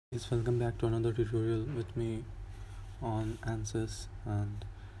Guys, welcome back to another tutorial with me on ANSYS, and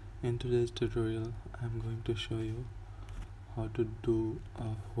in today's tutorial I'm going to show you how to do a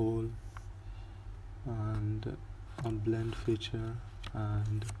hole and a blend feature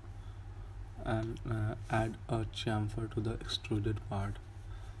and add a chamfer to the extruded part.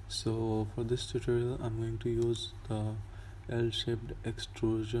 So for this tutorial I'm going to use the L-shaped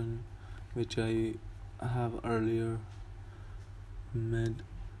extrusion which I have earlier made.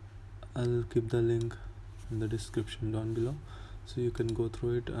 I'll keep the link in the description down below so you can go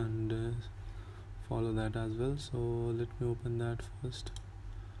through it and follow that as well. So let me open that first.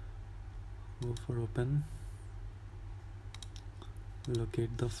 Go for open,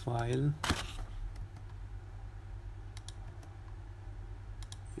 locate the file.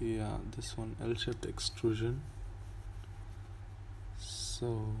 Yeah, this one, L-shaped extrusion.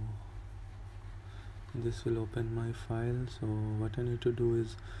 So this will open my file. So what I need to do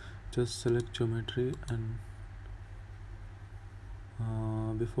is just select geometry, and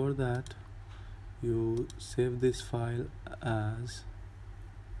before that you save this file as,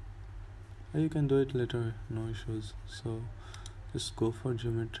 you can do it later, no issues. So just go for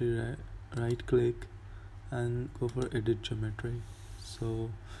geometry, right click and go for edit geometry. So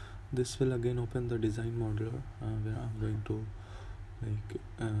this will again open the design modeler where I'm going to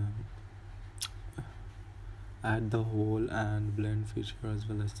add the hole and blend feature as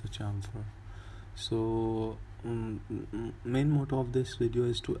well as the chamfer. So main motto of this video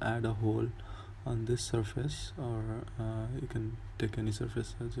is to add a hole on this surface, or you can take any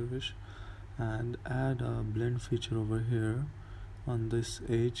surface as you wish, and add a blend feature over here on this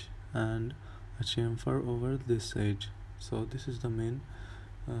edge and a chamfer over this edge. So this is the main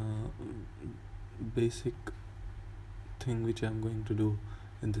basic thing which I'm going to do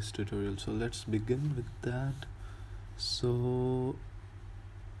in this tutorial. So let's begin with that. So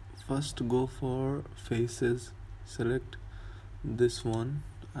first go for faces, select this one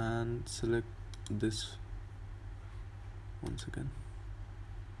and select this once again.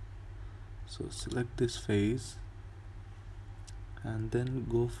 So select this face and then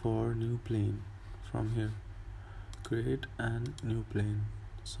go for new plane. From here create an new plane.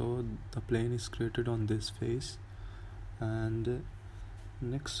 So the plane is created on this face, and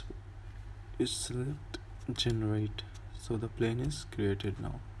next is select generate. So the plane is created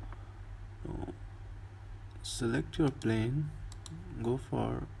now. Select your plane, go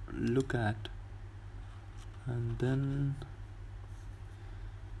for look at, and then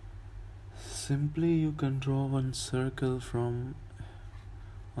simply you can draw one circle from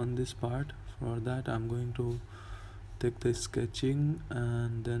on this part. For that I'm going to take the sketching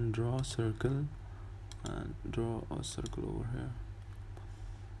and then draw a circle and draw a circle over here.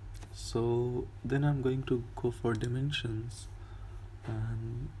 So then I'm going to go for dimensions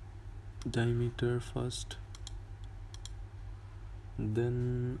and diameter first,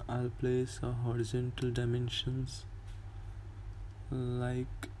 then I'll place a horizontal dimensions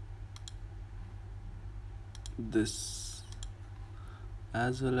like this,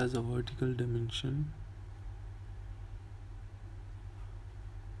 as well as a vertical dimension.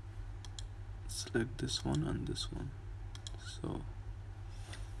 Select this one and this one. So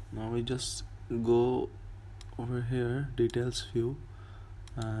now we just go over here, details view,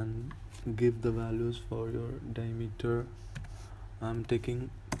 and give the values for your diameter. I'm taking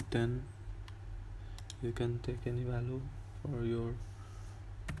 10. You can take any value for your,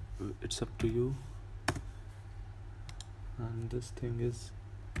 it's up to you. And this thing is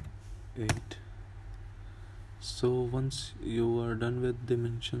 8. So once you are done with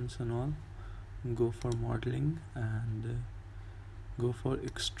dimensions and all, go for modeling and go for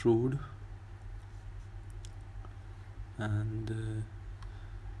extrude, and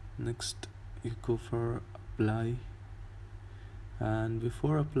next you go for apply, and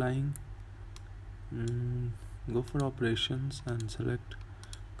before applying go for operations and select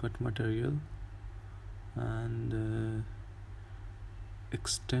cut material, and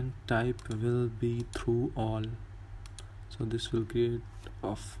extend type will be through all. So this will create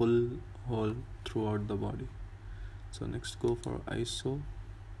a full hole throughout the body. So next go for ISO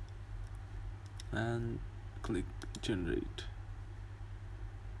and click generate.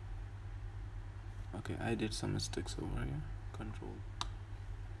 Okay, I did some mistakes over here. Control.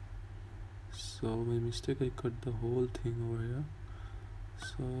 So by mistake I cut the whole thing over here.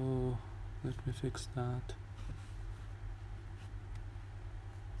 So let me fix that.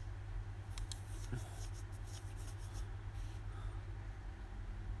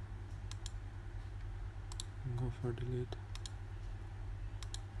 Go for delete.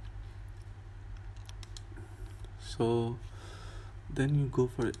 So Then you go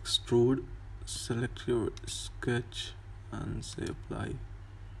for extrude, select your sketch and say apply.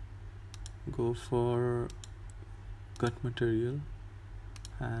 Go for cut material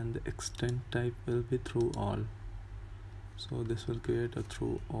and the extend type will be through all. So this will create a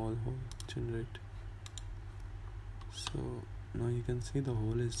through all hole generate. So now you can see the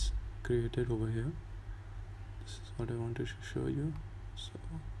hole is created over here. This is what I wanted to show you. So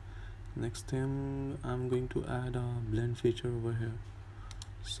next thing, I'm going to add a blend feature over here.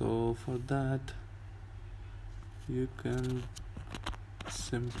 So for that you can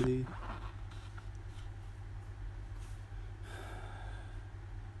simply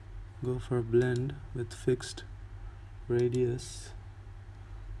go for blend with fixed radius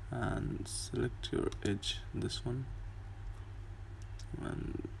and select your edge, this one,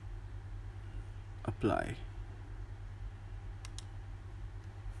 and apply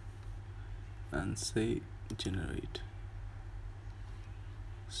and say generate.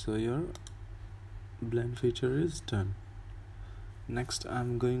 So your blend feature is done. Next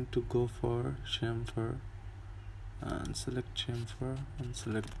I'm going to go for chamfer and select chamfer and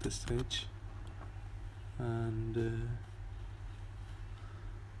select this edge, and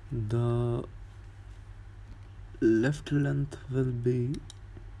the left length will be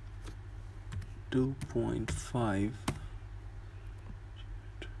 2.5.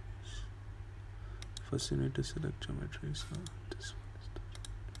 First you need to select geometry, so this one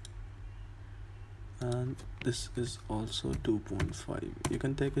is and this is also 2.5. You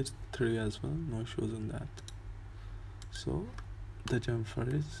can take it 3 as well, no issues on that. So the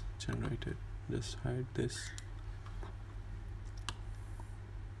chamfer is generated. Just hide this.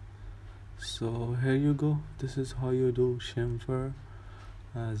 So here you go. This is how you do chamfer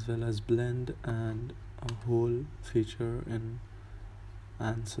as well as blend and a whole feature in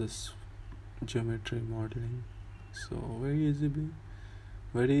ANSYS geometry modeling. So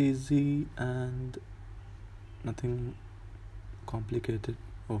very easy and nothing complicated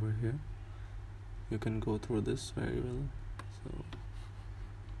over here. You can go through this very well. So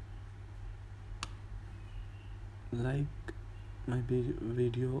like my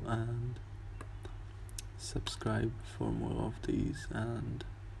video and subscribe for more of these, and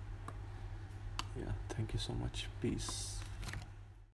yeah, thank you so much. Peace.